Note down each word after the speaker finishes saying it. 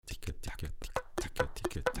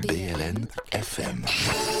BLN FM.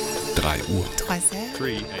 3 Uhr.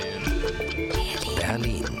 3 a.m.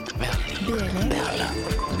 Berlin.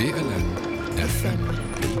 BLN FM.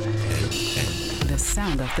 The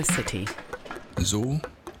sound of the city. So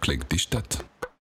klingt die Stadt.